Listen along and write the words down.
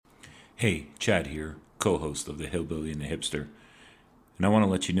Hey, Chad here, co host of The Hillbilly and the Hipster. And I want to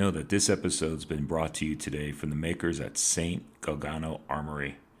let you know that this episode's been brought to you today from the makers at Saint Galgano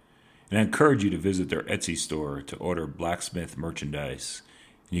Armory. And I encourage you to visit their Etsy store to order Blacksmith merchandise.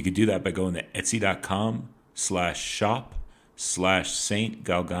 And you can do that by going to etsy.com/shop/Saint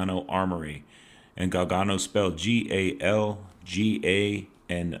Galgano Armory. And Galgano spelled Galgano.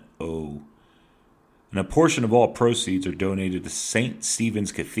 And a portion of all proceeds are donated to St.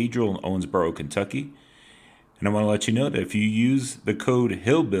 Stephen's Cathedral in Owensboro, Kentucky. And I want to let you know that if you use the code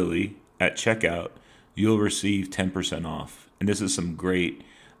HILLBILLY at checkout, you'll receive 10% off. And this is some great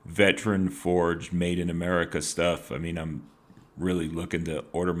veteran forged, made in America stuff. I mean, I'm really looking to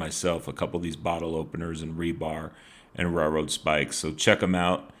order myself a couple of these bottle openers and rebar and railroad spikes. So check them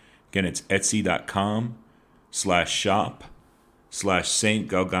out. Again, it's etsy.com/shop/St.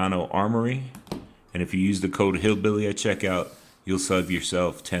 Galgano Armory. And if you use the code HILLBILLY at checkout, you'll save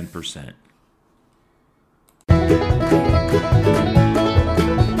yourself 10%. All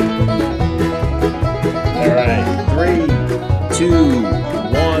right, 3, 2,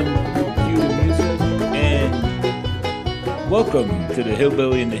 1, cue the music, and welcome to the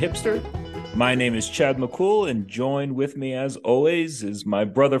Hillbilly and the Hipster. My name is Chad McCool, and joined with me, as always, is my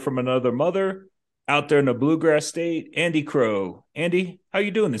brother from another mother, out there in the bluegrass state, Andy Crow. Andy, how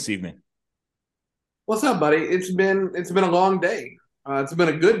you doing this evening? What's up, buddy? It's been a long day. It's been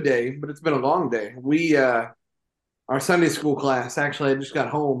a good day, but it's been a long day. We our Sunday school class actually I just got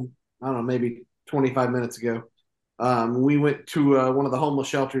home. I don't know, maybe 25 minutes ago. We went to one of the homeless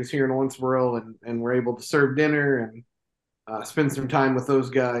shelters here in Owensboro and were able to serve dinner and spend some time with those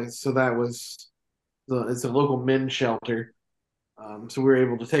guys. So it's a local men's shelter. So we were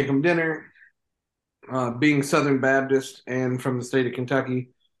able to take them dinner. Being Southern Baptist and from the state of Kentucky,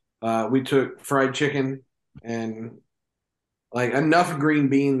 we took fried chicken and like enough green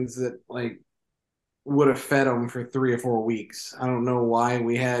beans that like would have fed them for 3 or 4 weeks. I don't know why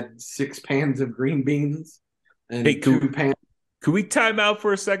we had 6 pans of green beans Hey, and could, 2 pans. could we time out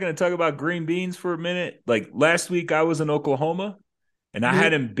for a second and talk about green beans for a minute? Like last week, I was in Oklahoma and I Mhm.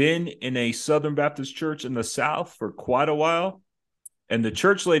 hadn't been in a Southern Baptist church in the South for quite a while. And the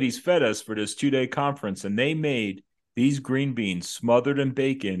church ladies fed us for this 2-day conference, and they made these green beans smothered in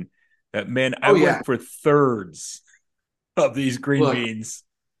bacon. That man, I Oh yeah, went for thirds of these green look, beans.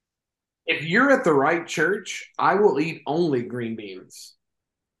 if you're at the right church, I will eat only green beans.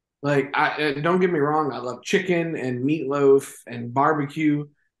 Like, don't get me wrong, I love chicken and meatloaf and barbecue,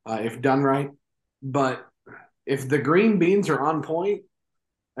 if done right. But if the green beans are on point,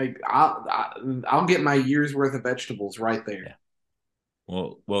 like I'll get my year's worth of vegetables right there. Yeah.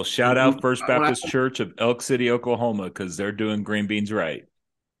 Well, shout out First When I Baptist Church of Elk City, Oklahoma, because they're doing green beans right.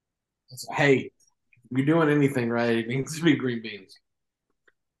 hey, you're doing anything right, it needs to be green beans.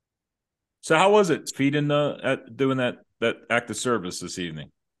 So how was it feeding doing that act of service this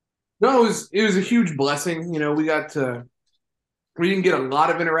evening? No, it was a huge blessing. We didn't get a lot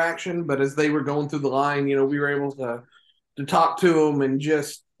of interaction, but as they were going through the line, we were able to talk to them and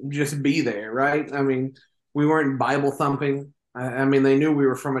just be there, right? I mean, we weren't Bible thumping. I mean, they knew we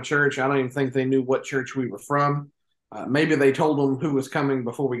were from a church. I don't even think they knew what church we were from. Maybe they told them who was coming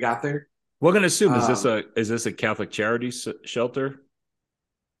before we got there. We're gonna assume Um, is this a Catholic Charities shelter,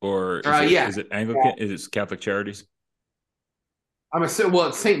 or is it yeah, is it Anglican? Is it Catholic Charities? well,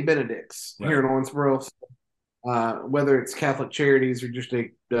 it's Saint Benedict's here Right. in Owensboro. Whether it's Catholic Charities or just a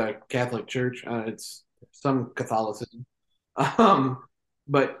Catholic church, it's some Catholicism. Um,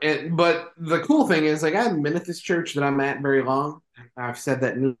 but the cool thing is, like, I haven't been at this church that I'm at very long. I've said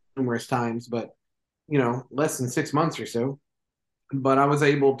that numerous times, but less than 6 months or so. But I was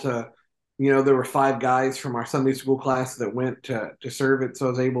able to, there were 5 guys from our Sunday school class that went to serve it, so I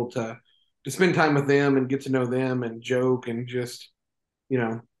was able to spend time with them and get to know them and joke and just you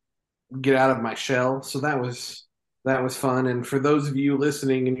know get out of my shell. So that was fun. And for those of you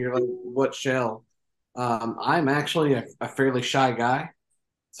listening, and you're like, "What shell?" I'm actually a fairly shy guy.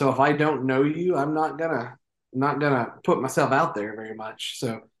 So if I don't know you, I'm not gonna put myself out there very much.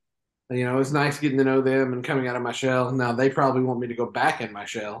 So it's nice getting to know them and coming out of my shell. Now they probably want me to go back in my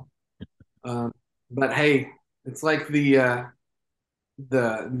shell, um, but hey, it's like the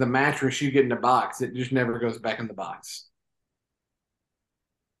mattress you get in a box. It just never goes back in the box.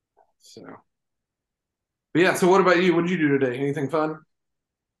 So, but yeah. So what about you? What did you do today? Anything fun?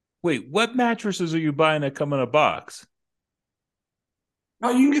 Wait, what mattresses are you buying that come in a box? Oh,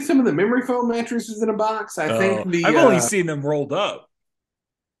 you can get some of the memory foam mattresses in a box. I think Oh, I've only seen them rolled up.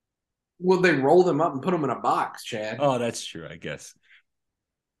 they roll them up and put them in a box, Chad. Oh, that's true, I guess.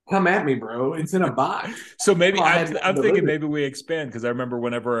 Come at me, bro. It's in a box. So maybe Oh, I I'm had that I'm thinking delivered. maybe we expand because I remember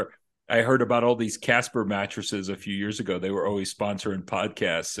whenever I heard about all these Casper mattresses a few years ago. They were always sponsoring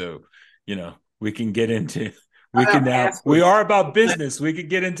podcasts, so we can get into. We can now. Casper. We are about business. We can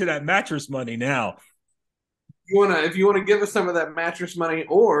get into that mattress money now. If you wanna give us some of that mattress money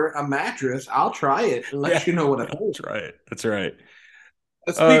or a mattress, I'll try it and Yeah, let you know what I think. that's right. That's right.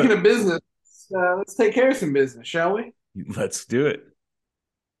 Uh, Speaking of business, let's take care of some business, shall we? let's do it.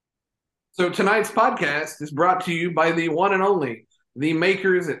 So tonight's podcast is brought to you by the one and only, the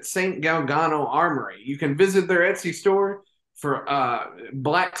makers at Saint Galgano Armory. You can visit their Etsy store for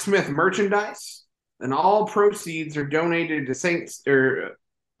Blacksmith merchandise, and all proceeds are donated to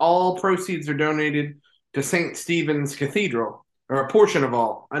Saint Stephen's Cathedral, or a portion of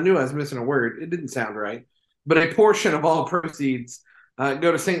all. I knew I was missing a word; it didn't sound right, but a portion of all proceeds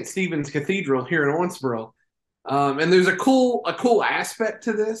go to Saint Stephen's Cathedral here in Owensboro. And there's a cool aspect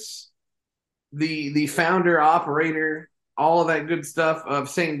to this. The founder, operator, all of that good stuff of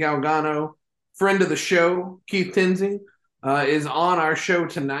Saint Galgano, friend of the show, Keith Toensing, is on our show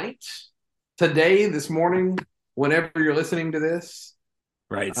tonight, today, this morning, whenever you're listening to this.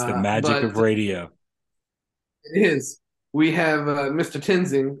 Right, it's the magic of radio. It is. We have Mr.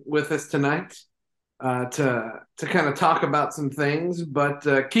 Toensing with us tonight to kind of talk about some things. But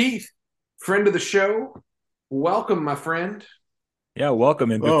Keith, friend of the show, welcome, my friend. Yeah,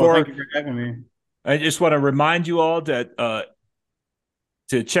 welcome. And thank you for having me. I just want to remind you all that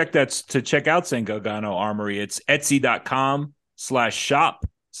to check out Saint Galgano Armory, it's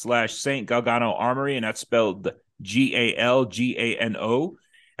etsy.com/shop/Saint Galgano Armory, and that's spelled Galgano.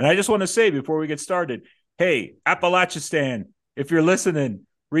 And I just want to say before we get started, hey, Appalachian, if you're listening,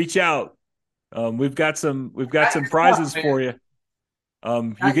 reach out. We've got some prizes for you.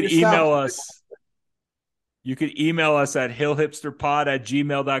 You can email us. You could email us at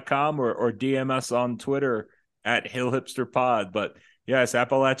hillhipsterpod@gmail.com or DM us on Twitter at hillhipsterpod. But yes,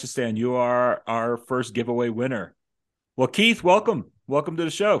 Appalachian, you are our first giveaway winner. Well, Keith, welcome. Welcome to the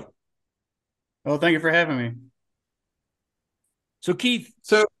show. Well, thank you for having me. So, Keith.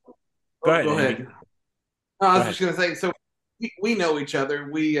 Go ahead. No, I was just going to say, so we know each other.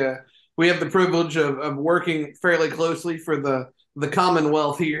 We have the privilege of working fairly closely for the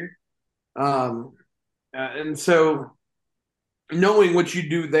Commonwealth here. And so, knowing what you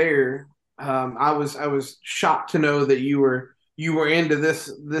do there, I was shocked to know that you were into this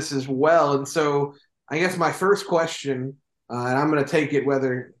as well. And so, I guess my first question, and I'm going to take it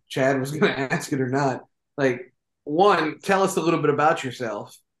whether Chad was going to ask it or not. Like, one, tell us a little bit about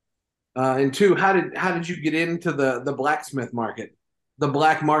yourself, and two, how did you get into the blacksmith market, the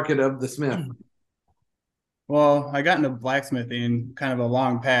black market of the smith? Well, I got into blacksmithing kind of a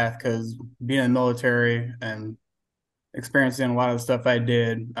long path because being in the military and experiencing a lot of the stuff I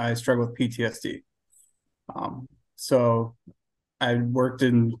did, I struggled with PTSD. So I worked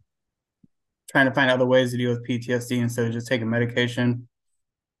in trying to find other ways to deal with PTSD instead of just taking medication.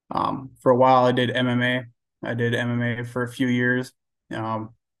 For a while, I did MMA. I did MMA for a few years.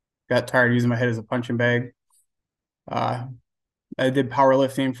 Got tired of using my head as a punching bag. I did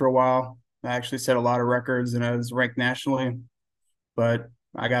powerlifting for a while. I actually set a lot of records and I was ranked nationally, but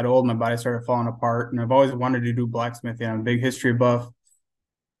I got old, my body started falling apart, and I've always wanted to do blacksmithing. I'm a big history buff,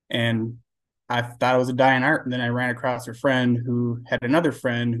 and I thought it was a dying art. And then I ran across a friend who had another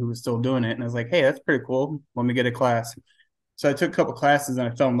friend who was still doing it, and I was like, hey, that's pretty cool. Let me get a class. So I took a couple classes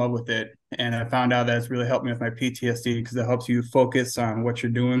and I fell in love with it, and I found out that it's really helped me with my PTSD because it helps you focus on what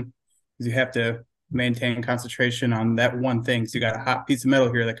you're doing, because you have to maintain concentration on that one thing. So you got a hot piece of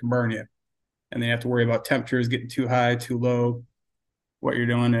metal here that can burn you. And then you have to worry about temperatures getting too high, too low, what you're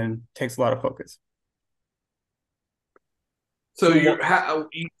doing, and it takes a lot of focus. So you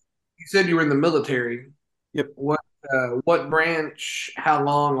said you were in the military. Yep. What branch, how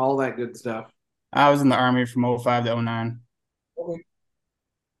long, all that good stuff? I was in the Army from 05 to 09. Okay.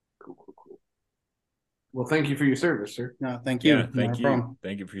 Cool. Well, thank you for your service, sir. No, thank you. Yeah, thank you. Problem.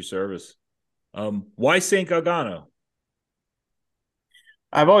 Thank you for your service. Why Saint Galgano?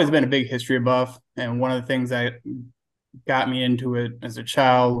 I've always been a big history buff, and one of the things that got me into it as a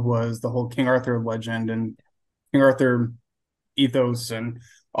child was the whole King Arthur legend and King Arthur ethos and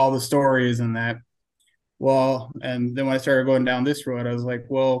all the stories and that. Well, and then when I started going down this road, I was like,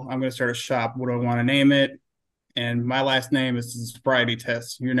 well, I'm going to start a shop. What do I want to name it? And my last name is a sobriety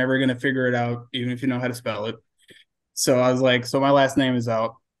test. You're never going to figure it out, even if you know how to spell it. So I was like, so my last name is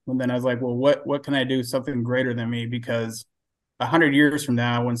out. And then I was like, well, what can I do? Something greater than me, because 100 years from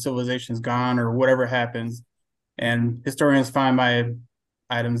now, when civilization is gone or whatever happens, and historians find my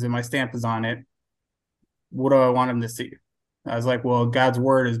items and my stamp is on it, what do I want them to see? I was like, well, God's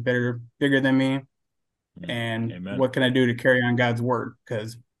word is bigger than me. And Amen. What can I do to carry on God's word?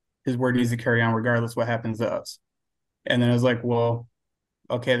 Because his word needs to carry on regardless what happens to us. And then I was like, well,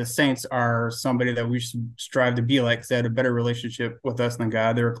 okay, the saints are somebody that we should strive to be like because they had a better relationship with us than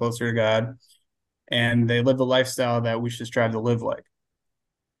God. They were closer to God, and they lived a lifestyle that we should strive to live like.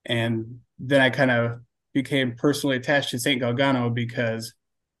 And then I kind of became personally attached to Saint Galgano because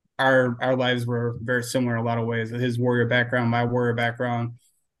our lives were very similar in a lot of ways. His warrior background, my warrior background,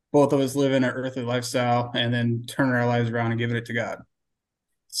 both of us live in an earthly lifestyle and then turning our lives around and giving it to God.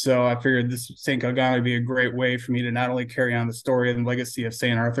 So I figured this Saint Galgano would be a great way for me to not only carry on the story and legacy of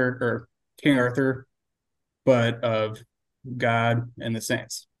Saint Arthur or King Arthur, but of God and the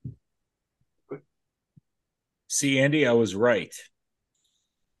saints. See, Andy, I was right.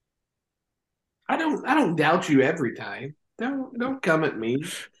 I don't doubt you every time. Don't come at me.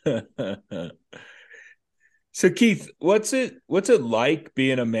 So Keith, what's it like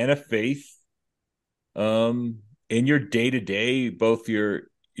being a man of faith in your day-to-day, both your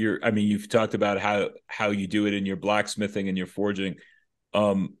I mean, you've talked about how you do it in your blacksmithing and your forging.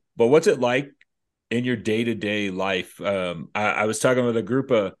 But what's it like in your day-to-day life? I was talking with a group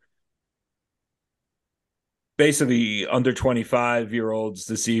of basically under 25-year-olds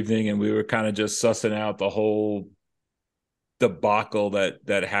this evening, and we were kind of just sussing out the whole debacle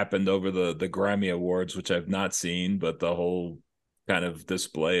that happened over the Grammy Awards, which I've not seen, but the whole kind of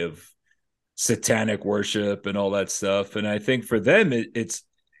display of satanic worship and all that stuff. And I think for them, it's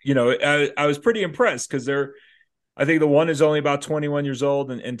I was pretty impressed because I think the one is only about 21 years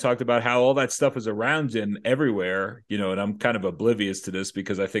old and talked about how all that stuff is around him everywhere, and I'm kind of oblivious to this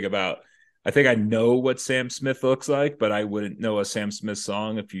because I think I know what Sam Smith looks like, but I wouldn't know a Sam Smith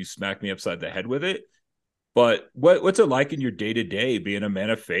song if you smack me upside the head with it. But what's it like in your day to day being a man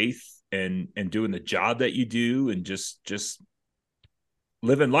of faith and doing the job that you do and just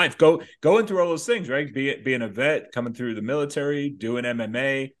living life, going through all those things, right? Being a vet, coming through the military, doing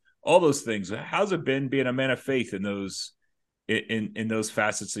MMA, all those things. How's it been being a man of faith in those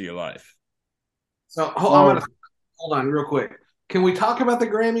facets of your life? So I'm Well, gonna hold on real quick. Can we talk about the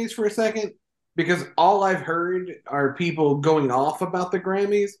Grammys for a second? Because all I've heard are people going off about the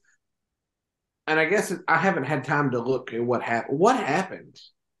Grammys, and I guess I haven't had time to look at what happened. What happened?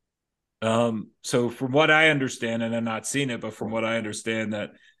 So from what I understand, and I've not seen it, but from what I understand,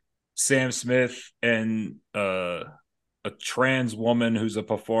 that Sam Smith and a trans woman who's a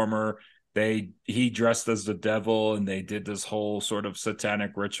performer, he dressed as the devil, and they did this whole sort of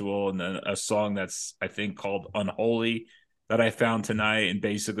satanic ritual, and then a song that's I think called "Unholy" that I found tonight, and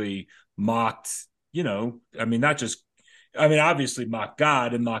basically mocked, I mean, not just, I mean, obviously mocked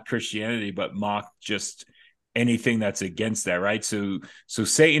God and mocked Christianity, but mocked just anything that's against that, right? So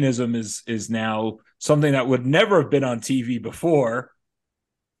Satanism is now something that would never have been on TV before,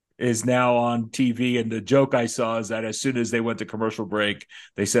 is now on TV. And the joke I saw is that as soon as they went to commercial break,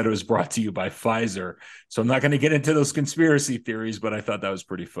 they said it was brought to you by Pfizer. So I'm not going to get into those conspiracy theories, but I thought that was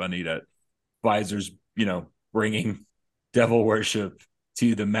pretty funny that Pfizer's, bringing devil worship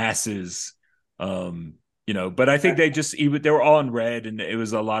to the masses. But I think they were all in red, and it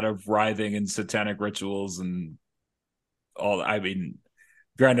was a lot of writhing and satanic rituals and all. I mean,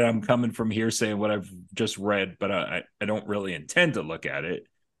 granted, I'm coming from here saying what I've just read, but I don't really intend to look at it.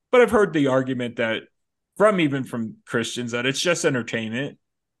 But I've heard the argument that even from Christians that it's just entertainment.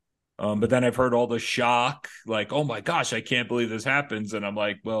 But then I've heard all the shock, like, oh my gosh, I can't believe this happens. And I'm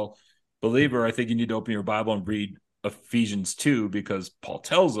like, well, believer, I think you need to open your Bible and read Ephesians 2, because Paul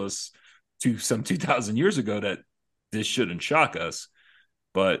tells us some 2,000 years ago that this shouldn't shock us.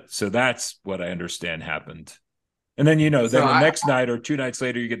 But so that's what I understand happened. And then, then the next night or 2 nights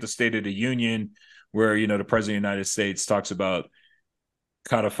later, you get the State of the Union where, the President of the United States talks about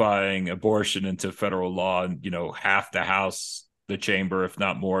codifying abortion into federal law, and, half the House, the chamber, if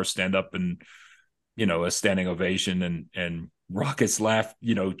not more, stand up and, a standing ovation and rockets laugh,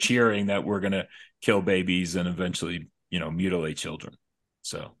 cheering that we're going to kill babies and eventually, mutilate children.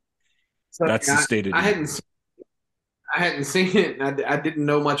 So that's the state of the union. I hadn't seen it, and I didn't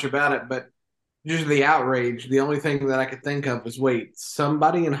know much about it, but just the outrage. The only thing that I could think of was, wait,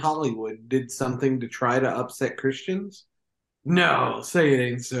 somebody in Hollywood did something to try to upset Christians? No, say it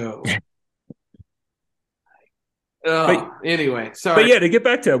ain't so. Anyway, sorry. But yeah, to get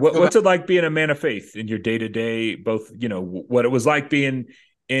back to what's it like being a man of faith in your day to day, both, what it was like being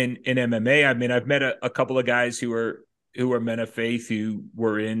in MMA. I mean, I've met a couple of guys who are men of faith who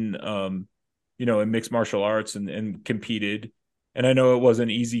were in, in mixed martial arts and competed. And I know it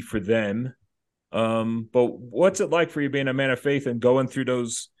wasn't easy for them. But what's it like for you being a man of faith and going through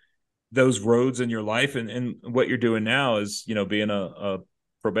those roads in your life, and what you're doing now is, being a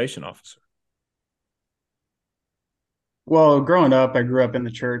probation officer? Well, growing up, I grew up in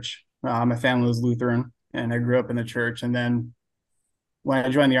the church. My family was Lutheran, and I grew up in the church. And then when I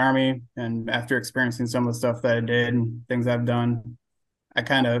joined the army, and after experiencing some of the stuff that I did and things I've done, I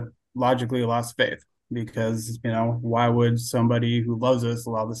kind of logically lost faith because, why would somebody who loves us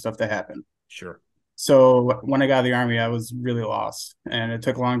allow this stuff to happen? Sure. So when I got out of the army, I was really lost, and it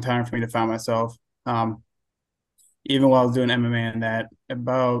took a long time for me to find myself. Um, Even while I was doing MMA and that,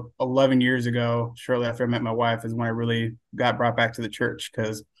 about 11 years ago, shortly after I met my wife, is when I really got brought back to the church.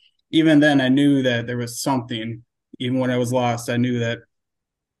 Because even then, I knew that there was something. Even when I was lost, I knew that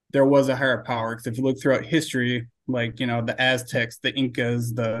there was a higher power. Because if you look throughout history, like, the Aztecs, the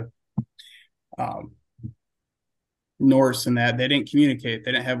Incas, the um, Norse, and that, they didn't communicate.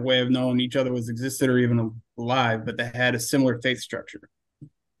 They didn't have a way of knowing each other was existed or even alive, but they had a similar faith structure.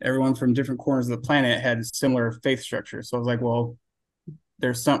 Everyone from different corners of the planet had a similar faith structure. So I was like, well,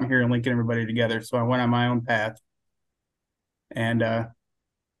 there's something here linking everybody together. So I went on my own path and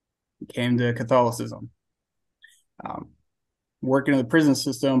came to Catholicism. Um, Working in the prison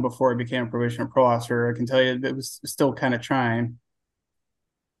system before I became a probation pro officer, I can tell you it was still kind of trying.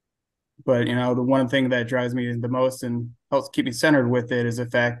 But the one thing that drives me the most and helps keep me centered with it is the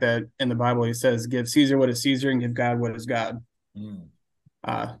fact that in the Bible he says, "Give Caesar what is Caesar, and give God what is God." Mm.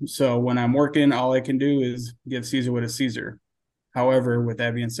 So when I'm working, all I can do is give Caesar what is Caesar. However, with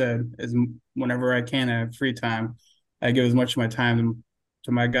that being said, is whenever I can have free time, I give as much of my time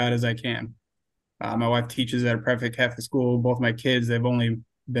to my God as I can. My wife teaches at a private Catholic school. Both my kids, they've only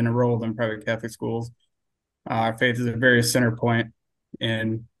been enrolled in private Catholic schools. Our faith is a very center point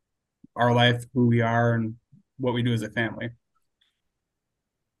in our life, who we are, and what we do as a family.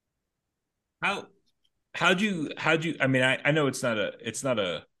 How how'd you I mean I know it's not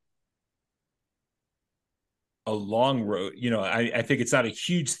a long road. I think it's not a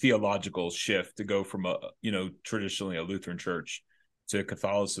huge theological shift to go from traditionally a Lutheran church to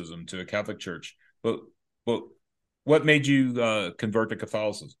Catholicism to a Catholic church. But what made you convert to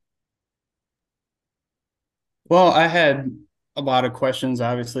Catholicism? Well, I had a lot of questions.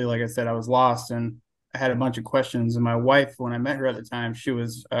 Obviously, like I said, I was lost and I had a bunch of questions. And my wife, when I met her at the time, she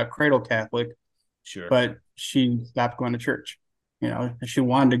was a cradle Catholic, Sure. but she stopped going to church. She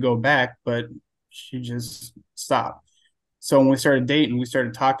wanted to go back, but she just stopped. So when we started dating, we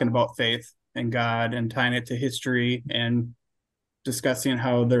started talking about faith and God and tying it to history and discussing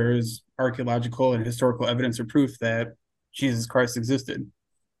how there's archaeological and historical evidence or proof that Jesus Christ existed.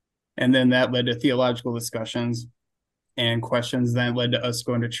 And then that led to theological discussions and questions that led to us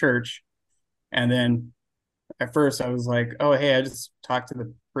going to church. And then at first I was like, oh, hey, I just talked to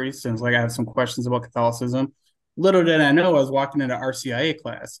the priest and was like, I have some questions about Catholicism. Little did I know I was walking into RCIA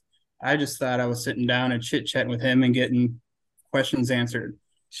class. I just thought I was sitting down and chit chatting with him and getting questions answered.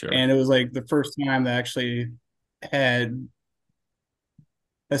 Sure. And it was like the first time that I actually had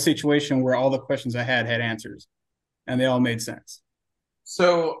a situation where all the questions I had answers and they all made sense.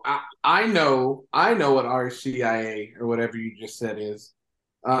 So I know what RCIA or whatever you just said is,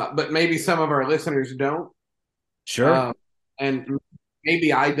 but maybe some of our listeners don't, Sure. uh, and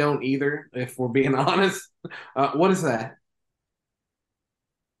maybe I don't either. If we're being honest, what is that?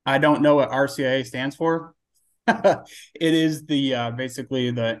 I don't know what RCIA stands for. It is the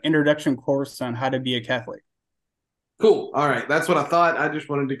basically the introduction course on how to be a Catholic. Cool. All right, that's what I thought. I just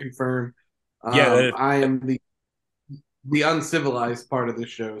wanted to confirm. Yeah, I am the uncivilized part of this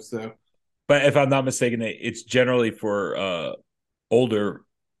show, so but if I'm not mistaken, it's generally for older,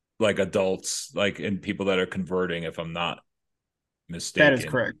 like adults, like and people that are converting. If I'm not That is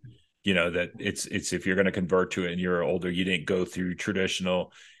mistaken, correct. that it's if you're going to convert to it and you're older, you didn't go through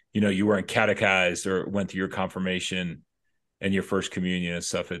traditional, you weren't catechized or went through your confirmation and your first communion and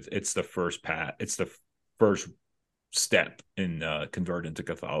stuff. It's the first pat. It's the first step in converting to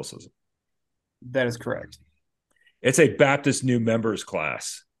Catholicism. That is correct. It's a Baptist new members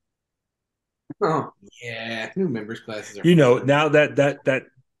class. oh yeah, new members classes are fun. Now that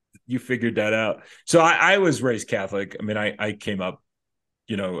you figured that out. So I was raised Catholic. I mean, I came up,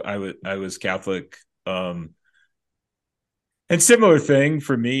 I was Catholic. And similar thing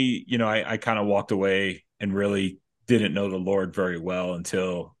for me, I kind of walked away and really didn't know the Lord very well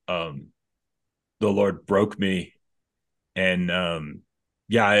until the Lord broke me. And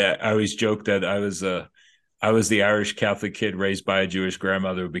yeah, I always joke that I was the Irish Catholic kid raised by a Jewish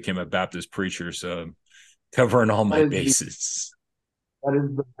grandmother who became a Baptist preacher. So I'm covering all That my is bases. that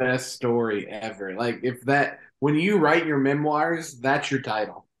is the best story ever. Like if that when you write your memoirs, that's your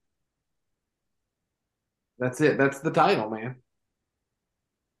title. That's it. That's the title, man.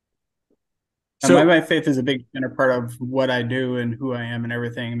 And my, So my faith is a big inner part of what I do and who I am and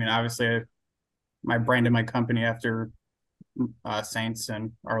everything. I mean, obviously, my brand and my company after saints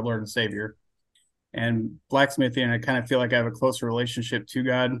and our Lord and Savior. And blacksmithing, I kind of feel like I have a closer relationship to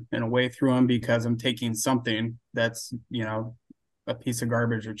God in a way through him, because I'm taking something that's, a piece of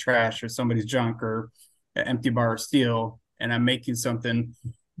garbage or trash or somebody's junk or an empty bar of steel, and I'm making something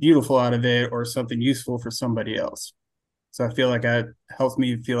beautiful out of it or something useful for somebody else. So I feel like it helps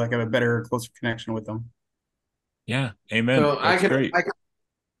me feel like I have a better, closer connection with them. Yeah, amen. So That's great. I can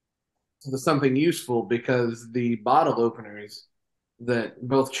do something useful because the bottle openers that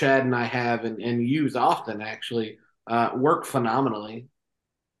both Chad and I have and use often actually work phenomenally.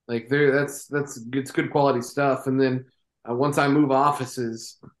 Like that's it's good quality stuff. And then once I move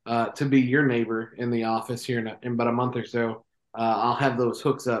offices to be your neighbor in the office here in about a month or so, I'll have those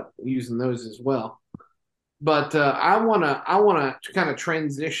hooks up using those as well. But I wanna kind of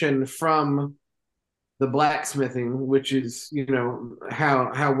transition from the blacksmithing, which is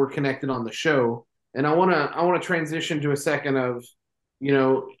how we're connected on the show, and I wanna transition to a second of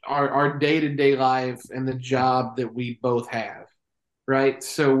our day-to-day life and the job that we both have, right?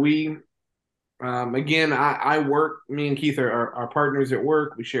 So we again, I work. Me and Keith are partners at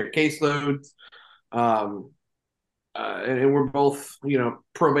work. We share caseloads, um, and we're both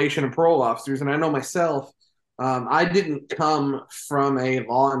probation and parole officers. And I know myself, I didn't come from a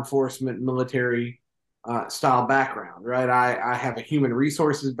law enforcement military style background, right? I have a human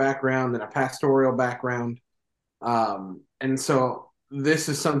resources background and a pastoral background, and so this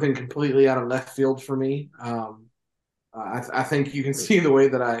is something completely out of left field for me. I think you can see the way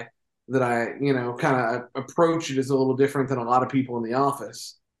that I kind of approach it is a little different than a lot of people in the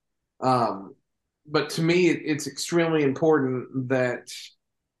office. Um, but to me, it's extremely important that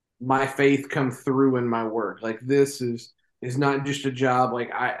my faith come through in my work. Like this is not just a job.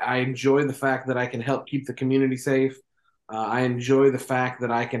 Like I enjoy the fact that I can help keep the community safe. I enjoy the fact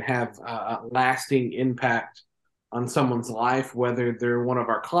that I can have a lasting impact on someone's life, whether they're one of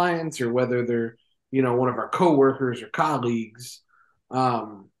our clients or whether they're one of our coworkers or colleagues.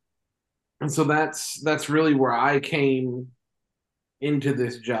 Um, and so that's really where I came into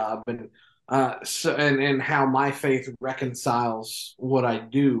this job, and and how my faith reconciles what I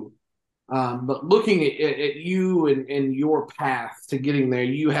do. But looking at you and your path to getting there,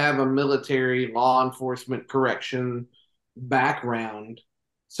 you have a military, law enforcement, correction background.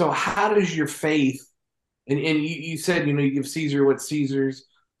 So how does your faith and you said you give Caesar what's Caesar's,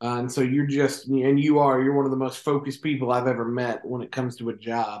 and so you're one of the most focused people I've ever met when it comes to a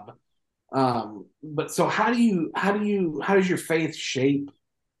job. But so how does your faith shape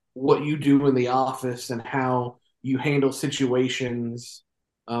what you do in the office and how you handle situations,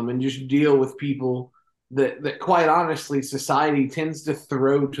 and just deal with people that quite honestly society tends to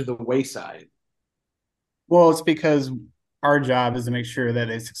throw to the wayside? Well, it's because our job is to make sure that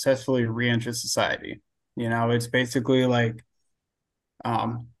they successfully reenter society. It's basically like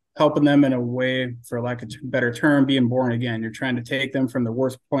helping them in a way, for lack of a better term, being born again. You're trying to take them from the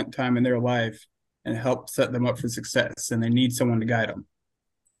worst point in time in their life and help set them up for success, and they need someone to guide them.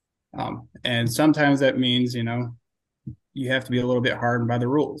 And sometimes that means, you have to be a little bit hardened by the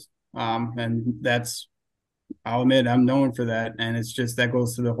rules. And I'll admit, I'm known for that. And it's just that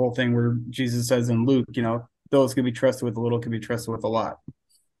goes to the whole thing where Jesus says in Luke, those can be trusted with a little, can be trusted with a lot.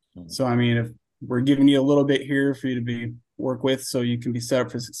 So, I mean, if we're giving you a little bit here for you to work with, so you can be set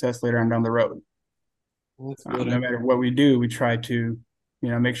up for success later on down the road. No matter what we do, we try to,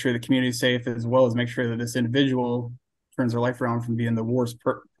 make sure the community is safe, as well as make sure that this individual turns their life around from being the worst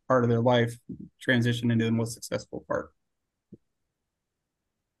part of their life, transition into the most successful part.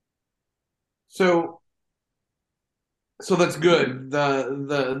 So that's good.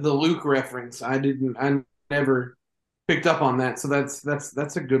 The Luke reference, I never picked up on that. So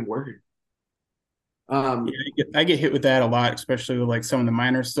that's a good word. Yeah, I get hit with that a lot, especially with like some of the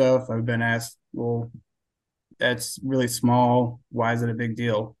minor stuff. I've been asked, well, that's really small. Why is it a big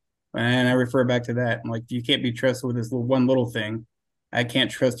deal? And I refer back to that. I'm like, you can't be trusted with this one little thing. I can't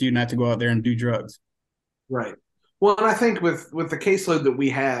trust you not to go out there and do drugs. Right. Well, and I think with the caseload that we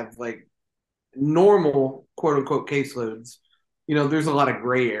have, like normal quote unquote caseloads, there's a lot of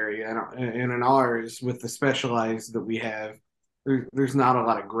gray area, and in ours with the specialized that we have, there's not a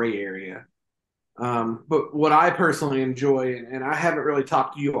lot of gray area. But what I personally enjoy, and I haven't really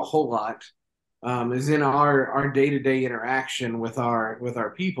talked to you a whole lot, is in our day-to-day interaction with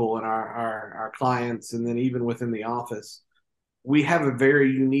our people and our clients, and then even within the office, we have a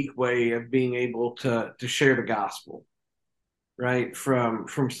very unique way of being able to share the gospel, right?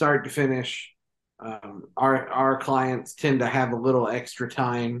 From start to finish. Our clients tend to have a little extra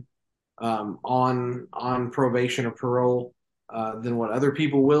time on probation or parole than what other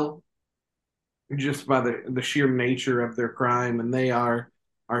people will, just by the sheer nature of their crime, and they are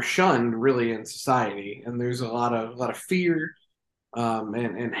shunned really in society, and there's a lot of fear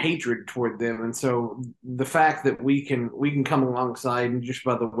and hatred toward them. And so the fact that we can come alongside, and just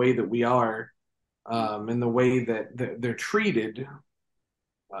by the way that we are, and the way that they're treated,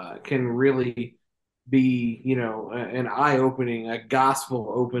 can really be, an eye opening, a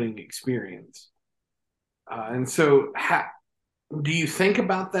gospel opening experience. And so, do you think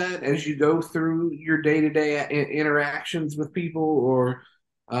about that as you go through your day to day interactions with people, or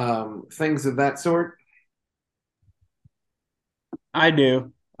things of that sort? I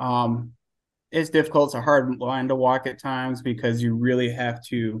do. It's difficult. It's a hard line to walk at times because you really have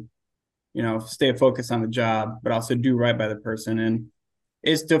to, stay focused on the job, but also do right by the person. And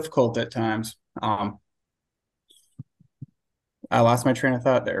it's difficult at times. I lost my train of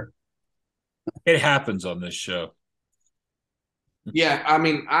thought there. It happens on this show. Yeah, I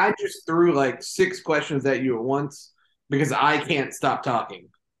mean, I just threw like six questions at you at once because I can't stop talking.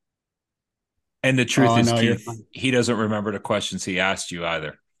 And the truth is, No, you're Keith, fine. he doesn't remember the questions he asked you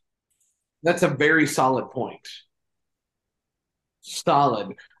either. That's a very solid point.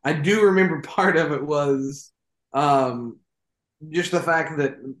 Solid. I do remember part of it was um, just the fact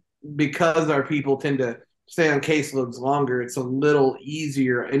that because our people tend to stay on caseloads longer, it's a little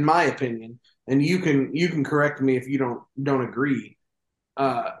easier, in my opinion. And you can correct me if you don't agree.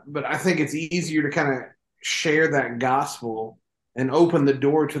 But I think it's easier to kind of share that gospel and open the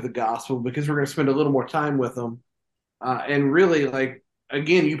door to the gospel because we're going to spend a little more time with them. And really, like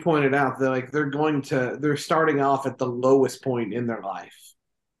again, you pointed out that like they're starting off at the lowest point in their life,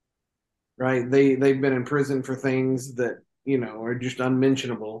 right? They've been in prison for things that are just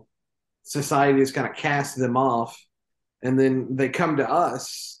unmentionable. Society has kind of cast them off, and then they come to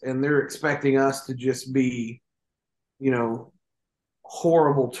us, and they're expecting us to just be, you know,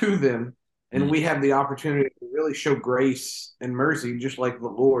 horrible to them, and Mm. we have the opportunity to really show grace and mercy, just like the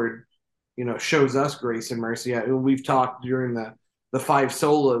Lord, shows us grace and mercy. We've talked during the five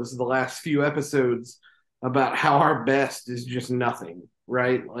solas, the last few episodes, about how our best is just nothing,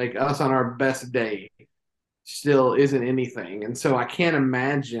 right? Like us on our best day still isn't anything, and so I can't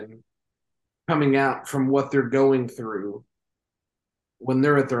imagine coming out from what they're going through when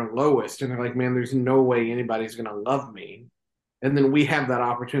they're at their lowest and they're like, man, there's no way anybody's going to love me. And then we have that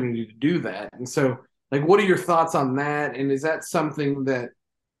opportunity to do that. And so, like, what are your thoughts on that? And is that something that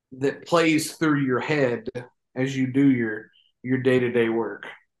plays through your head as you do your day-to-day work?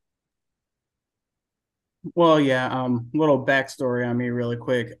 Well, yeah. Little backstory on me, really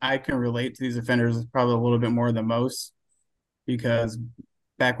quick. I can relate to these offenders probably a little bit more than most because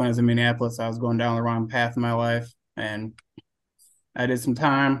back when I was in Minneapolis, I was going down the wrong path in my life, and I did some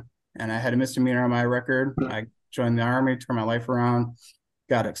time, and I had a misdemeanor on my record. I joined the Army, turned my life around,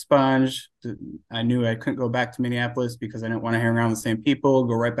 got expunged. I knew I couldn't go back to Minneapolis because I didn't want to hang around the same people,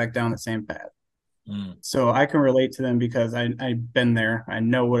 go right back down the same path. Mm. So I can relate to them because I've been there. I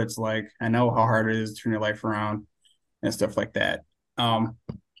know what it's like. I know how hard it is to turn your life around and stuff like that. Um,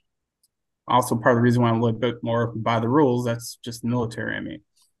 Also, part of the reason why I'm a little bit more by the rules, that's just the military. I mean,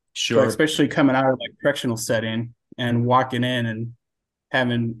 but Sure. especially coming out of like correctional setting and walking in and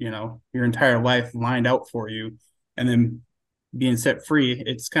having, your entire life lined out for you and then being set free,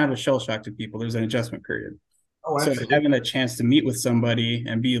 it's kind of a shell shock to people. There's an adjustment period. Oh, So absolutely. having a chance to meet with somebody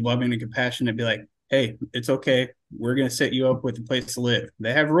and be loving and compassionate, be like, hey, it's okay. We're going to set you up with a place to live.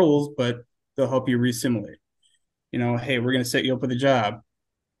 They have rules, but they'll help you resimulate. Hey, we're going to set you up with a job.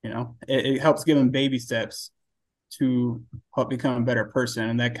 It helps give them baby steps to help become a better person.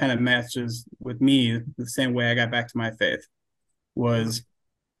 And that kind of matches with me the same way I got back to my faith was,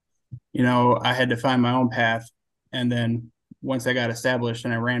 I had to find my own path. And then once I got established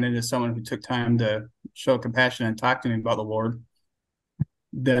and I ran into someone who took time to show compassion and talk to me about the Lord,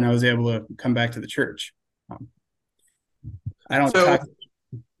 then I was able to come back to the church. Um, I don't So, talk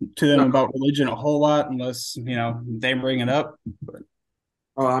to them no, about religion a whole lot unless, they bring it up. But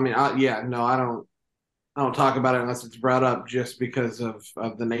oh, I mean, yeah, no, I don't talk about it unless it's brought up just because of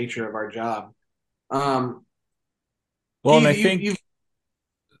the nature of our job. Um, Well, and Keith, I you think,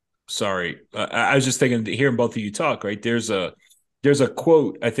 sorry, I was just thinking, hearing both of you talk, right? There's a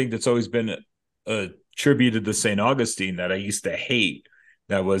quote I think that's always been attributed to Saint Augustine that I used to hate.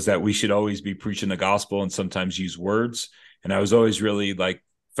 That was that we should always be preaching the gospel and sometimes use words. And I was always really like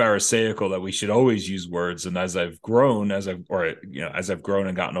pharisaical that we should always use words. And as I've grown, as I've grown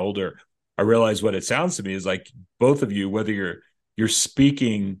and gotten older, I realize what it sounds to me is like both of you, whether you're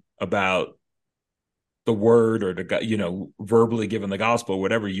speaking about the word or the verbally giving the gospel,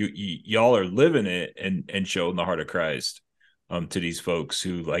 whatever, y'all are living it and showing the heart of Christ. to these folks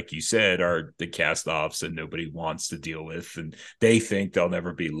who, like you said, are the cast-offs and nobody wants to deal with, and they think they'll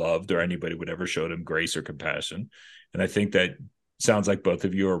never be loved or anybody would ever show them grace or compassion. And I think that sounds like both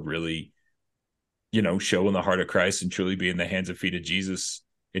of you are really, showing the heart of Christ and truly being the hands and feet of Jesus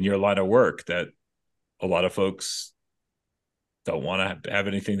in your line of work, that a lot of folks don't want to have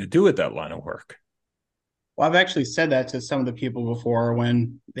anything to do with that line of work. Well, I've actually said that to some of the people before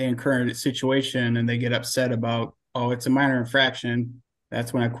when they incur a situation and they get upset about, oh, it's a minor infraction.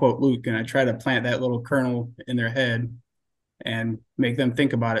 That's when I quote Luke and I try to plant that little kernel in their head and make them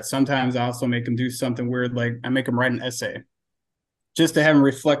think about it. Sometimes I also make them do something weird, like I make them write an essay just to have them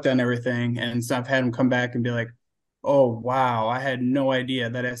reflect on everything. And so I've had them come back and be like, oh, wow, I had no idea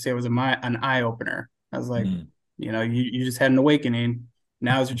that essay was an eye opener. I was like, you just had an awakening.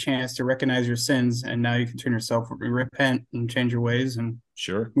 Now is your chance to recognize your sins, and now you can turn yourself, repent, and change your ways, and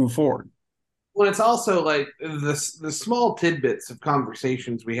move forward. Well, it's also like the small tidbits of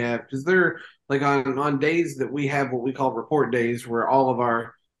conversations we have, because they're like on days that we have what we call report days, where all of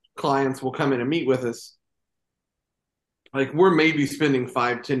our clients will come in and meet with us. Like we're maybe spending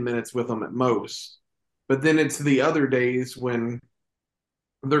 5-10 minutes with them at most, but then it's the other days when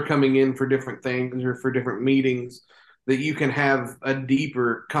they're coming in for different things or for different meetings that you can have a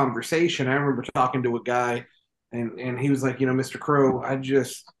deeper conversation. I remember talking to a guy and he was like, Mr. Crow,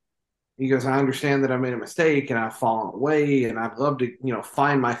 he goes, I understand that I made a mistake and I've fallen away and I'd love to,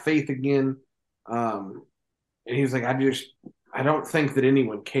 find my faith again. And he was like, I don't think that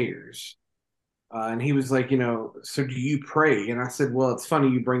anyone cares. And he was like, so do you pray? And I said, well, it's funny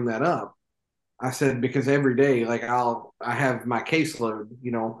you bring that up. I said, because every day, like I have my caseload,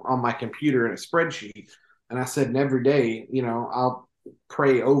 on my computer in a spreadsheet. And I said, and every day, I'll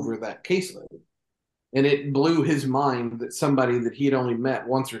pray over that caseload. And it blew his mind that somebody that he had only met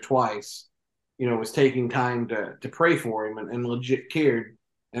once or twice, was taking time to pray for him and legit cared.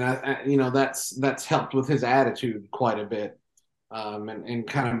 And that's helped with his attitude quite a bit, and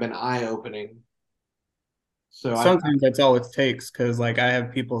kind of been eye opening. So sometimes that's all it takes, because like I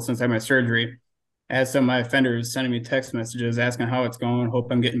have people since I had my surgery. I had some of my offenders sending me text messages asking how it's going, hope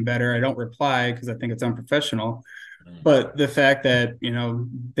I'm getting better. I don't reply because I think it's unprofessional. But the fact that,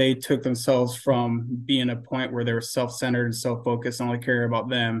 they took themselves from being a point where they were self-centered and self-focused and only care about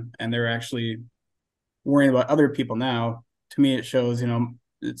them, and they're actually worrying about other people now, to me, it shows,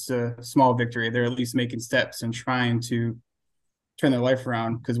 it's a small victory. They're at least making steps and trying to turn their life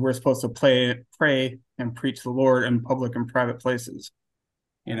around, because we're supposed to pray and preach the Lord in public and private places.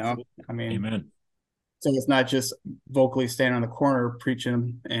 Amen. So it's not just vocally standing on the corner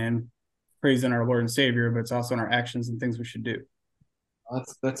preaching and praising our Lord and Savior, but it's also in our actions and things we should do.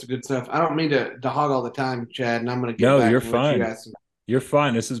 That's good stuff. I don't mean to hog all the time, Chad, and I'm going to get no, back you're and fine. let you guys. You're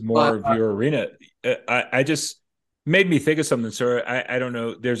fine. This is more of your arena. I just made me think of something, sir. I don't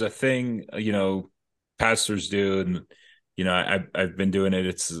know. There's a thing, pastors do, and I've been doing it.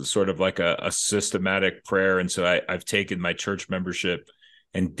 It's sort of like a systematic prayer, and so I've taken my church membership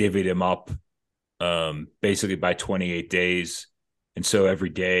and divvied them up, basically by 28 days, and so every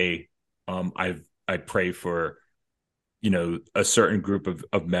day, I pray for, a certain group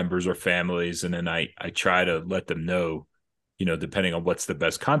of members or families, and then I try to let them know, depending on what's the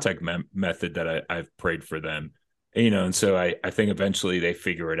best contact method that I've prayed for them, and so I think eventually they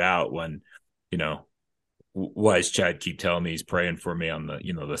figure it out when, why does Chad keep telling me he's praying for me on the,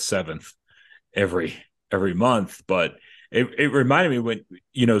 the 7th every month? But it reminded me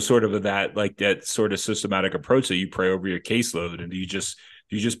when, sort of that, like that sort of systematic approach that you pray over your caseload. And do you just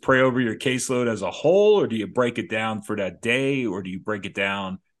pray over your caseload as a whole, or do you break it down for that day, or do you break it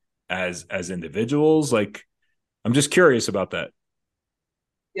down as individuals? Like, I'm just curious about that.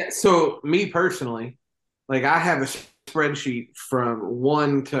 Yeah. So me personally, like I have a spreadsheet from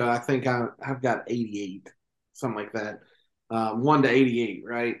 1 to, I think I've got 88, something like that. 1 to 88,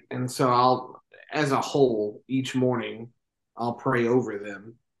 right? And so as a whole, each morning, I'll pray over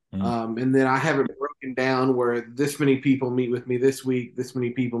them. And then I have it broken down where this many people meet with me this week, this many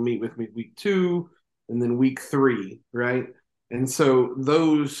people meet with me week 2, and then week 3, right? And so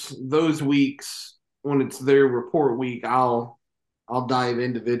those weeks, when it's their report week, I'll dive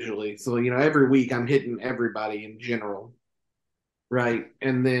individually. So every week I'm hitting everybody in general, right?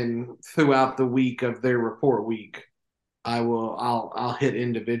 And then throughout the week of their report week, I'll hit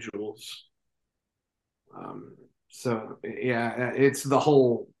individuals. So yeah, it's the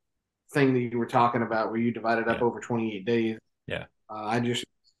whole thing that you were talking about where you divide it up over 28 days. Yeah. I just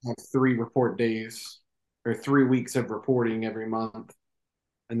have 3 report days or 3 weeks of reporting every month,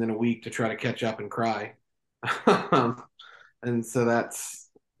 and then a week to try to catch up and cry. And so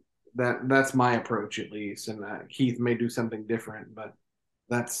That's my approach at least, and Keith may do something different, but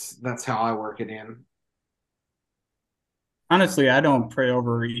that's how I work it in. Honestly, I don't pray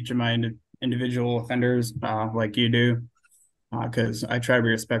over each of my individual offenders like you do, because I try to be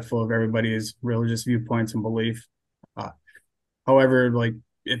respectful of everybody's religious viewpoints and belief. Uh, However, like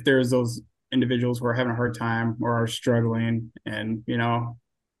if there's those individuals who are having a hard time or are struggling and,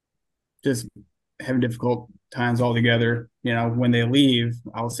 just having difficult times altogether, when they leave,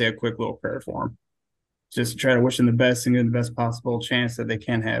 I'll say a quick little prayer for them. Just try to wish them the best and give them the best possible chance that they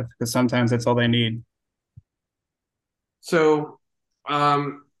can have, because sometimes that's all they need. So,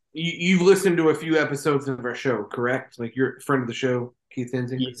 you've listened to a few episodes of our show, correct? Like you're a friend of the show, Keith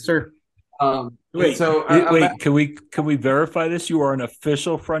Toensing. Yes, sir. And so Wait. Can we verify this? You are an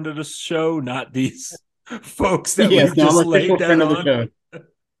official friend of the show, not these folks that Yes, we've no, I'm just an official laid that friend of the on. show.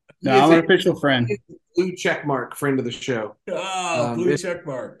 No, he is I'm an a official friend. blue check mark friend of the show. Blue check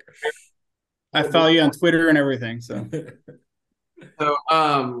mark. I follow you on Twitter and everything. So So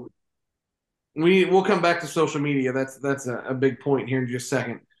we'll come back to social media. That's a big point here in just a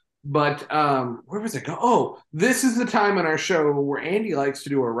second. But where was it go? Oh, this is the time in our show where Andy likes to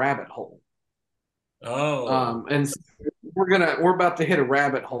do a rabbit hole. And so we're about to hit a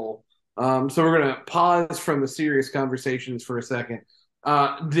rabbit hole. So we're gonna pause from the serious conversations for a second.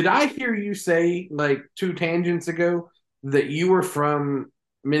 Did I hear you say like two tangents ago that you were from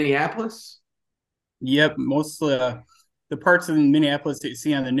Minneapolis? yep, mostly the parts of Minneapolis that you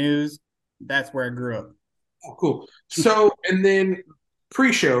see on the news, that's where I grew up. Oh, cool. So, and then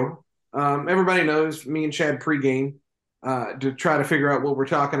pre-show, everybody knows me and Chad pregame to try to figure out what we're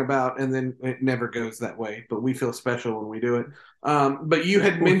talking about, and then it never goes that way. But we feel special when we do it. But you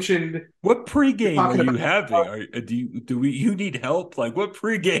had mentioned What pregame are you about, having? You need help? Like what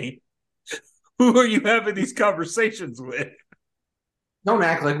pregame? Who are you having these conversations with? don't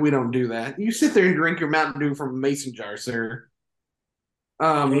act like we don't do that. You sit there and drink your Mountain Dew from a mason jar, sir.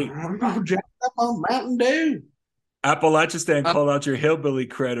 I'm jacked up on Mountain Dew. Appalachian called out your hillbilly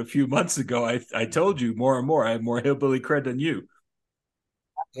cred a few months ago. I told you more and more. I have more hillbilly cred than you.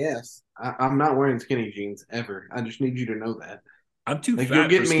 Yes, I'm not wearing skinny jeans ever. I just need you to know that. I'm too Like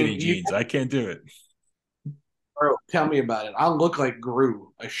fat for skinny jeans. I can't do it. bro, tell me about it. I look like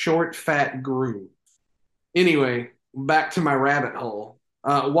Gru, a short, fat Gru. Anyway, back to my rabbit hole.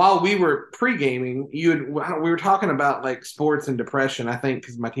 While we were pre-gaming, we were talking about like sports and depression. I think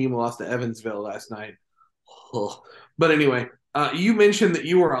because my team lost to Evansville last night. But anyway, you mentioned that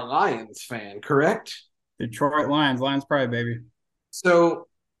you were a Lions fan, correct? Detroit Lions Pride, baby. So,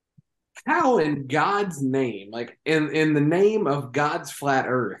 how in God's name, like in the name of God's flat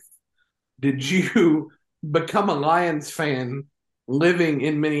Earth, did you become a Lions fan living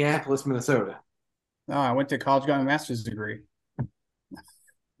in Minneapolis, Minnesota? Oh, I went to college, got my master's degree.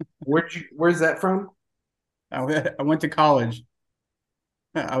 Where's that from? I went to college.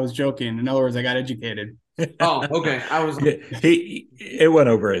 I was joking. In other words, I got educated. Oh, okay. It went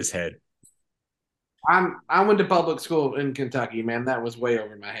over his head. I went to public school in Kentucky, man. That was way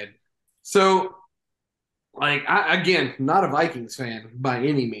over my head. So, like, again, not a Vikings fan by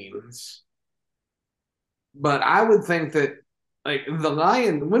any means, but I would think that like the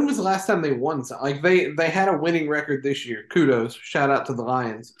Lions. When was the last time they won? Like they had a winning record this year. Kudos, shout out to the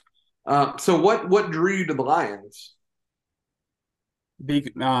Lions. So what drew you to the Lions?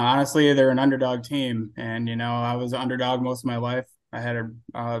 Honestly, they're an underdog team, and I was an underdog most of my life. I had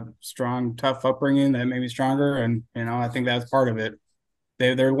a strong, tough upbringing that made me stronger, and I think that's part of it.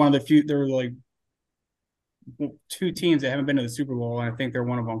 They're one of the few. They're like two teams that haven't been to the Super Bowl, and I think they're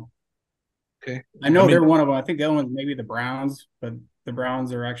one of them. Okay, I know they're one of them. I think the other one's maybe the Browns, but the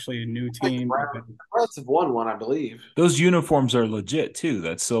Browns are actually a new team. The Browns have won one, I believe. Those uniforms are legit too.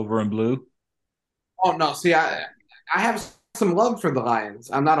 That's silver and blue. Oh no, see, I have some love for the Lions.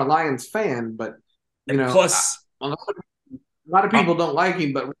 I'm not a Lions fan, but Plus, a lot of people don't like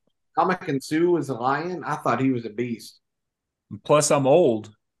him. But Ndamukong Suh is a Lion. I thought he was a beast. I'm old,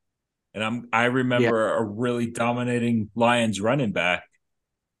 and I remember a really dominating Lions running back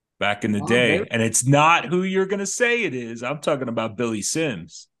in the day, and it's not who you're going to say it is. I'm talking about Billy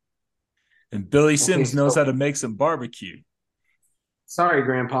Sims, and Billy Sims knows how to make some barbecue. Sorry,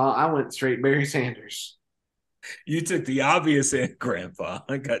 Grandpa. I went straight Barry Sanders. You took the obvious end, Grandpa.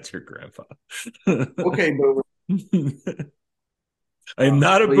 I got your grandpa. Okay, boomer. I'm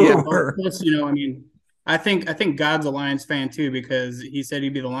not a boomer. Yeah, I mean, I think God's a Lions fan too because he said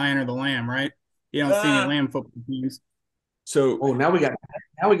he'd be the lion or the lamb, right? You don't see any lamb football teams. So, now we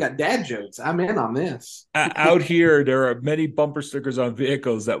got dad jokes. I'm in on this. Out here, there are many bumper stickers on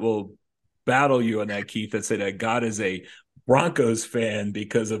vehicles that will battle you on that, Keith, that say that God is a Broncos fan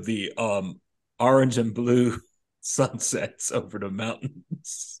because of the orange and blue sunsets over the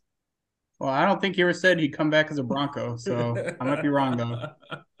mountains. Well, I don't think he ever said he'd come back as a Bronco, so I might be wrong though.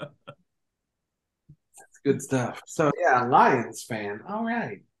 Good stuff. So yeah, Lions fan. All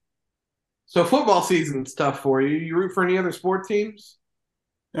right. So football season stuff for you. You root for any other sport teams?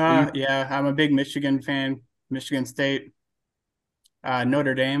 Yeah, I'm a big Michigan fan. Michigan State,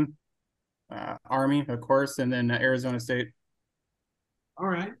 Notre Dame, Army, of course, and then Arizona State. All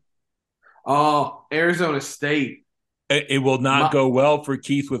right. Oh, Arizona State. It will not My go well for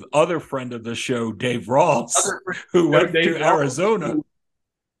Keith with other friend of the show, Dave Ross, other friend, who went Dave to Ross, Arizona.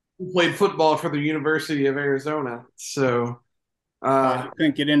 who played football for the University of Arizona. So You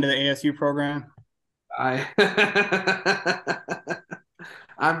couldn't get into the ASU program. I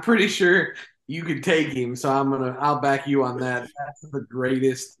I'm pretty sure you could take him, so I'll back you on that. That's the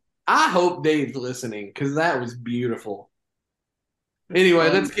greatest. I hope Dave's listening because that was beautiful. Anyway,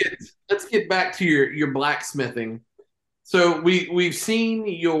 let's get back to your blacksmithing. So we've seen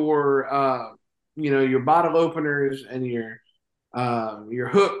your your bottle openers and your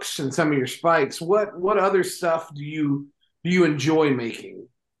hooks and some of your spikes. What other stuff do you enjoy making?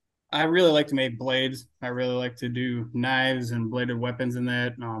 I really like to make blades. I really like to do knives and bladed weapons in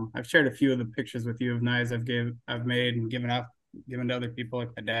that. I've shared a few of the pictures with you of knives I've made and given to other people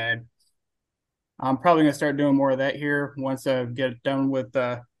like my dad. I'm probably gonna start doing more of that here once I get done with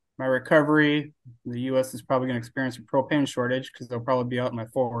my recovery. The U.S. is probably gonna experience a propane shortage because they'll probably be out in my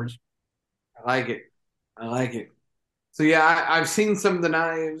forge. I like it. I like it. So yeah, I've seen some of the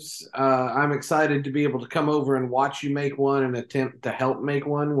knives. I'm excited to be able to come over and watch you make one and attempt to help make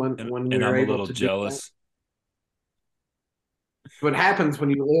one when And we're I'm a able little to do that. jealous. What happens when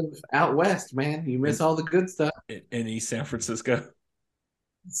you live out west, man? You miss In, all the good stuff. in East San Francisco.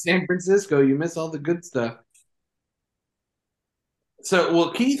 San Francisco, you miss all the good stuff. So,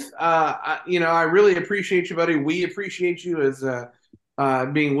 well, Keith, I really appreciate you, buddy. We appreciate you as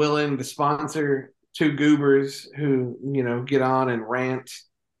being willing to sponsor two goobers who get on and rant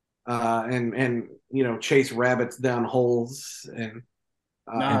and chase rabbits down holes and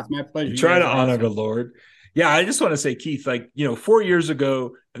No, it's my pleasure. And You try guys to are honor the awesome. Lord. Yeah, I just want to say, Keith, 4 years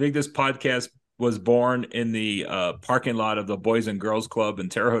ago, I think this podcast was born in the parking lot of the Boys and Girls Club in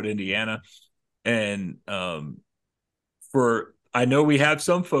Terre Haute, Indiana. And for I know we have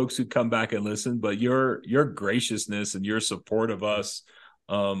some folks who come back and listen, but your graciousness and your support of us,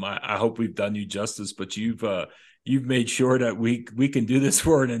 I hope we've done you justice. But you've made sure that we can do this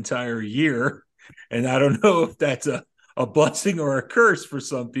for an entire year, and I don't know if that's a blessing or a curse for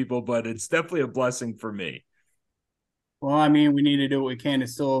some people, but it's definitely a blessing for me. Well, I mean, we need to do what we can to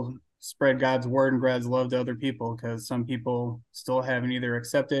still spread God's word and God's love to other people because some people still haven't either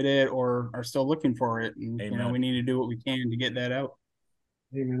accepted it or are still looking for it. And, Amen. we need to do what we can to get that out.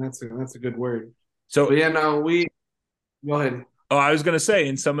 hey man, that's a good word. But So, yeah, no, we go ahead. oh, I was going to say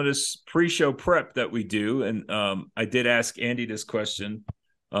in some of this pre-show prep that we do, and I did ask Andy this question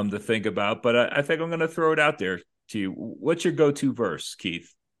to think about, but I think I'm going to throw it out there to you. What's your go-to verse,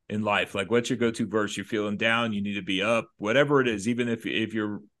 Keith, in life? Like, what's your go-to verse? You're feeling down, you need to be up, whatever it is. Even if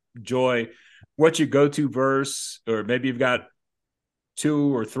you're joy, what's your go-to verse? Or maybe you've got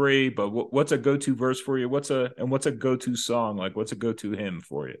two or three, but what's a go-to verse for you? What's a go-to song? Like, what's a go-to hymn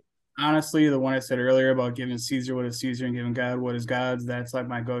for you? Honestly, the one I said earlier about giving Caesar what is Caesar and giving God what is God's, that's like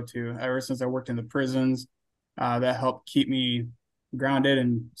my go-to. Ever since I worked in the prisons, that helped keep me grounded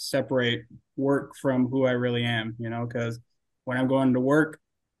and separate work from who I really am, because when I'm going to work,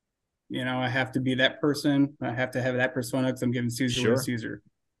 I have to be that person. I have to have that persona because I'm giving Caesar what is Sure. Caesar.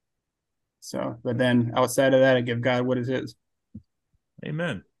 So, but then outside of that, I give God what is his.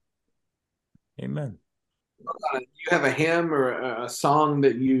 Amen. Amen. Do you have a hymn or a song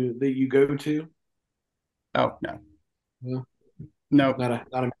that you go to? Oh, no. No, No. not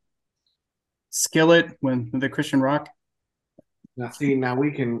a. Skillet when the Christian rock. Now, see, now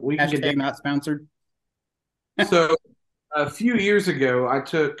we can get down. Hashtag not sponsored. So a few years ago, I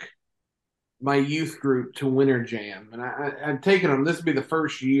took my youth group to Winter Jam, and I'd taken them. This would be the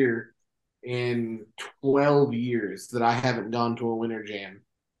first year in 12 years that I haven't gone to a Winter Jam.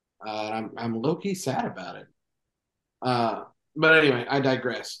 I'm low key sad about it. Uh, but anyway, I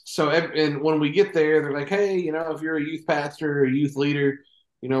digress. So, and when we get there, they're like, "Hey, if you're a youth pastor or a youth leader,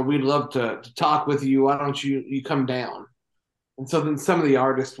 we'd love to talk with you. Why don't you come down?" And so then some of the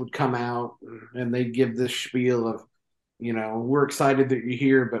artists would come out and they'd give this spiel of, we're excited that you're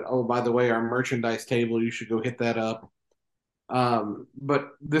here, but oh, by the way, our merchandise table, you should go hit that up. But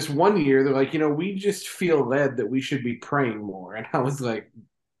this one year, they're like, we just feel led that we should be praying more. And I was like,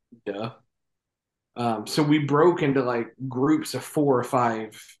 duh. So we broke into like groups of 4 or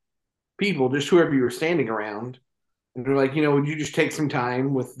 5 people, just whoever you were standing around. And they're like, would you just take some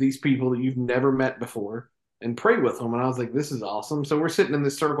time with these people that you've never met before and pray with them? And I was like, this is awesome. So we're sitting in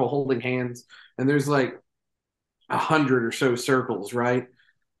this circle holding hands, and there's like 100 or so circles, right?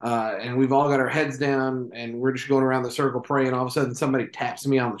 And we've all got our heads down, and we're just going around the circle praying. All of a sudden, somebody taps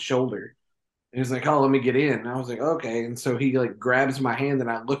me on the shoulder, and he's like, "Oh, let me get in." And I was like, "Okay." And so he like grabs my hand, and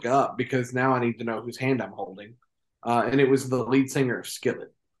I look up because now I need to know whose hand I'm holding. And it was the lead singer of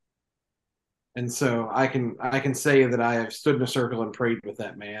Skillet. And so I can say that I have stood in a circle and prayed with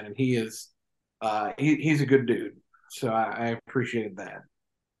that man, and he is he's a good dude. So I appreciated that.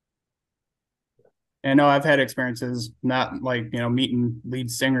 And no, I've had experiences, not like, meeting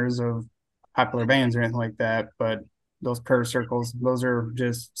lead singers of popular bands or anything like that, but those prayer circles, those are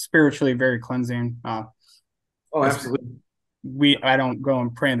just spiritually very cleansing. Oh, absolutely. I don't go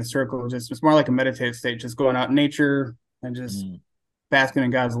and pray in the circle. It's more like a meditative state, just going out in nature and just basking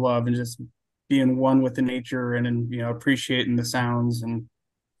in God's love and just being one with the nature and appreciating the sounds. And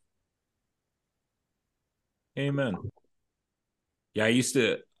Amen. Yeah, I used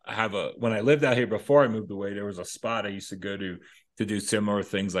to have when I lived out here before I moved away, there was a spot I used to go to do similar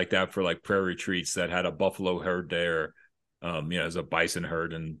things like that for like prayer retreats that had a buffalo herd there. As a bison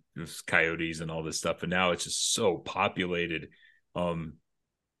herd, and there's coyotes and all this stuff. And now it's just so populated.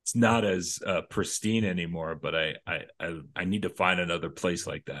 It's not as pristine anymore, but I need to find another place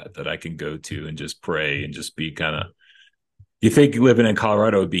like that I can go to and just pray and just be kind of. You think living in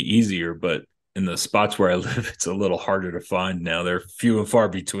Colorado would be easier, but in the spots where I live, it's a little harder to find now. They're few and far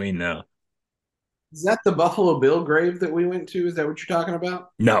between now. Is that the Buffalo Bill grave that we went to? Is that what you're talking about?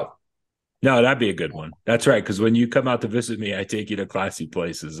 No, no, that'd be a good one. That's right. Because when you come out to visit me, I take you to classy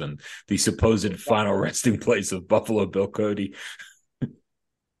places, and the supposed final resting place of Buffalo Bill Cody.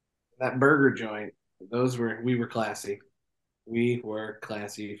 That burger joint. We were classy. We were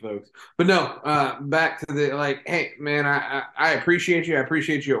classy folks. But no, back to the like, hey man, I appreciate you. I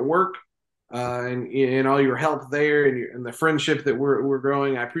appreciate you at work, and all your help there, and the friendship that we're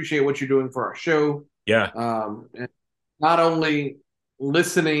growing. I appreciate what you're doing for our show. Yeah. And not only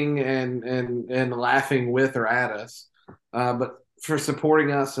listening and laughing with or at us, but for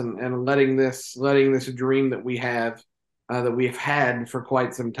supporting us and letting this dream that we've had for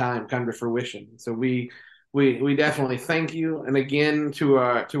quite some time come to fruition. So we definitely thank you. And again, to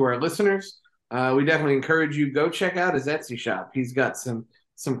our listeners, we definitely encourage you, go check out his Etsy shop. He's got some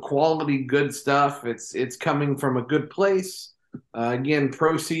quality good stuff. It's coming from a good place. Again,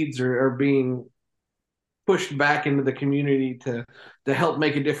 proceeds are being pushed back into the community to help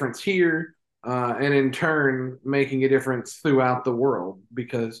make a difference here, and in turn making a difference throughout the world,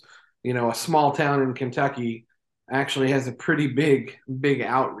 because a small town in Kentucky actually has a pretty big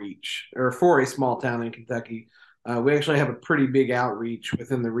outreach. Or for a small town in Kentucky, we actually have a pretty big outreach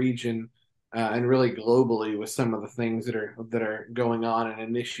within the region, and really globally, with some of the things that are going on and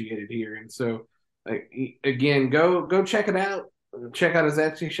initiated here. And so, again, go check it out. Check out his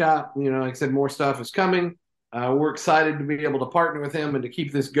Etsy shop. Like I said, more stuff is coming. We're excited to be able to partner with him and to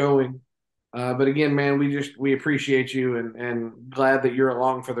keep this going. But again, man, we appreciate you, and glad that you're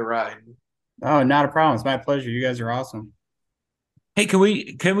along for the ride. oh, not a problem. It's my pleasure. You guys are awesome. Hey, can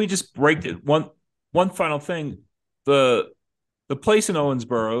we just break it one final thing? The place in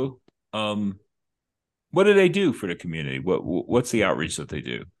Owensboro, what do they do for the community? What's the outreach that they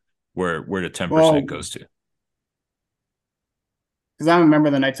do? Where the 10% Well, goes to? because I'm a member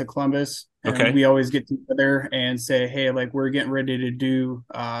of the Knights of Columbus, and Okay. we always get together and say, hey, like we're getting ready to do.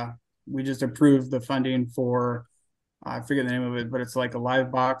 We just approved the funding for, I forget the name of it, but it's like a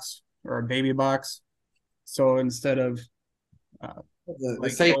live box or a baby box. So instead of The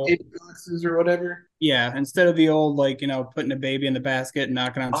like safe boxes or whatever. yeah, instead of the old like putting a baby in the basket and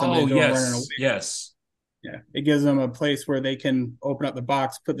knocking on Oh, somebody's door and running away. yes. Yes. Yeah, it gives them a place where they can open up the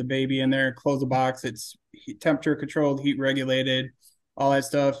box, put the baby in there, close the box. It's temperature controlled, heat regulated, all that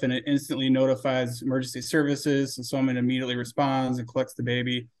stuff, and it instantly notifies emergency services. So someone immediately responds and collects the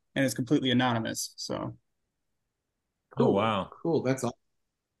baby, and it's completely anonymous. So Oh, Cool, wow. cool. That's all.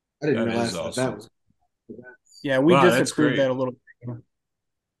 I didn't That is realize that awesome. was. yeah, we Wow, just that's approved great. that a little bit ago.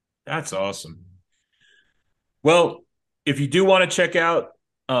 That's awesome. Well, if you do want to check out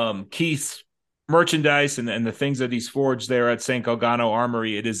Keith's merchandise and the things that he's forged there at Saint Galgano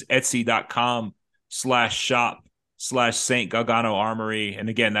Armory, it is etsy.com/shop/Saint Galgano Armory. And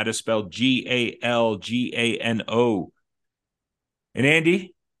again, that is spelled Galgano. And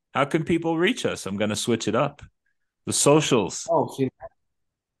Andy, how can people reach us? I'm going to switch it up. The socials. Oh, see,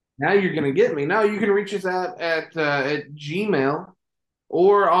 now you're gonna get me. Now you can reach us out at Gmail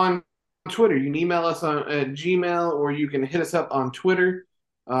or on Twitter. You can email us at Gmail, or you can hit us up on Twitter.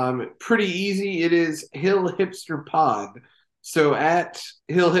 Pretty easy. It is Hill Hipster Pod. So at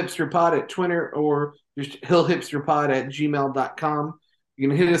Hill Hipster Pod at Twitter, or just hillhipsterpod@gmail.com. You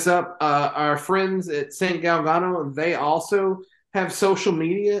can hit us up. Our friends at Saint Galgano, they also have social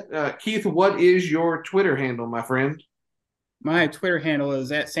media. Keith, what is your Twitter handle, my friend? My Twitter handle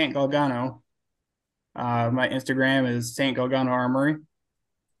is at Saint Galgano. My Instagram is Saint Galgano Armory.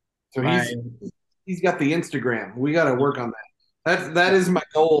 So he's got the Instagram. We got to work on that. That is my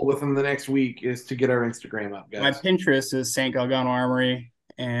goal within the next week, is to get our Instagram up, guys. My Pinterest is Saint Galgano Armory,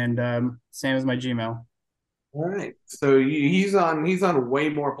 and same as my Gmail. All right. So he's on way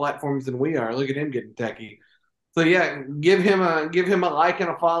more platforms than we are. Look at him getting techie. So yeah, give him a like and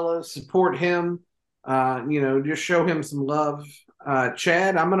a follow. Support him. Just show him some love.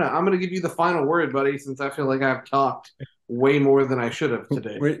 Chad, I'm gonna give you the final word, buddy, since I feel like I've talked way more than I should have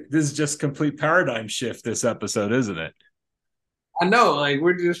today. This is just complete paradigm shift, this episode, isn't it? I know, like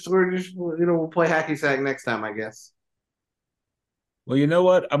we're just we'll play hacky sack next time, I guess. Well, you know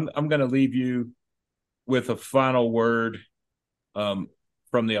what? I'm gonna leave you with a final word from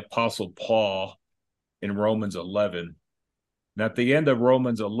the Apostle Paul in Romans 11. And at the end of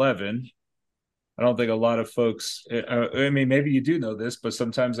Romans 11, I don't think a lot of folks, I mean, maybe you do know this, but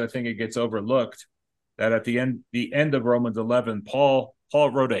sometimes I think it gets overlooked that at the end of Romans 11, Paul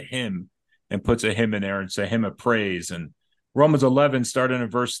wrote a hymn and puts a hymn in there, and it's a hymn of praise. And Romans 11, starting in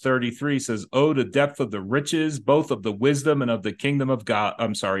verse 33, says, "Oh, the depth of the riches, both of the wisdom and of the kingdom of God,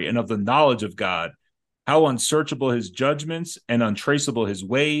 and of the knowledge of God. How unsearchable his judgments and untraceable his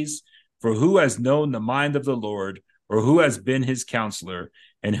ways. For who has known the mind of the Lord, or who has been his counselor,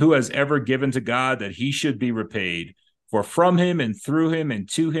 and who has ever given to God that he should be repaid? For from him and through him and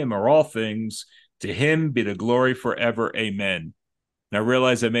to him are all things. To him be the glory forever. Amen." And I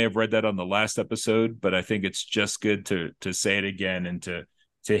realize I may have read that on the last episode, but I think it's just good to say it again. And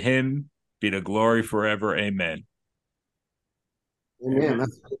to him be the glory forever. Amen. Amen.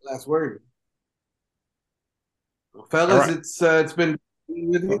 That's the last word. Well, fellas, right. It's been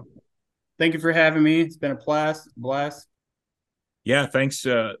with you. Thank you for having me. It's been a blast. Yeah, thanks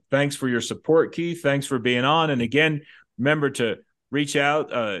for your support, Keith. Thanks for being on. And again, remember to reach out.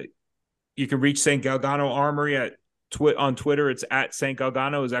 You can reach Saint Galgano Armory on Twitter. It's at Saint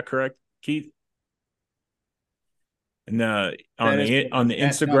Galgano. Is that correct, Keith? And on the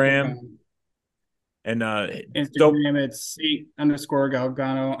Instagram. And Instagram, it's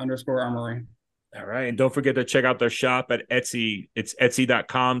Saint_Galgano_Armory. All right. And don't forget to check out their shop at Etsy. It's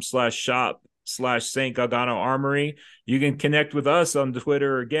etsy.com/shop/Saint Galgano Armory. You can connect with us on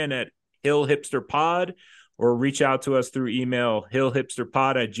Twitter again at Hill Hipster Pod, or reach out to us through email,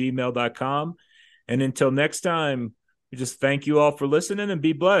 hillhipsterpod@gmail.com. And until next time, we just thank you all for listening and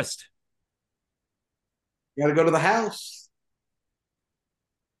be blessed. You got to go to the house.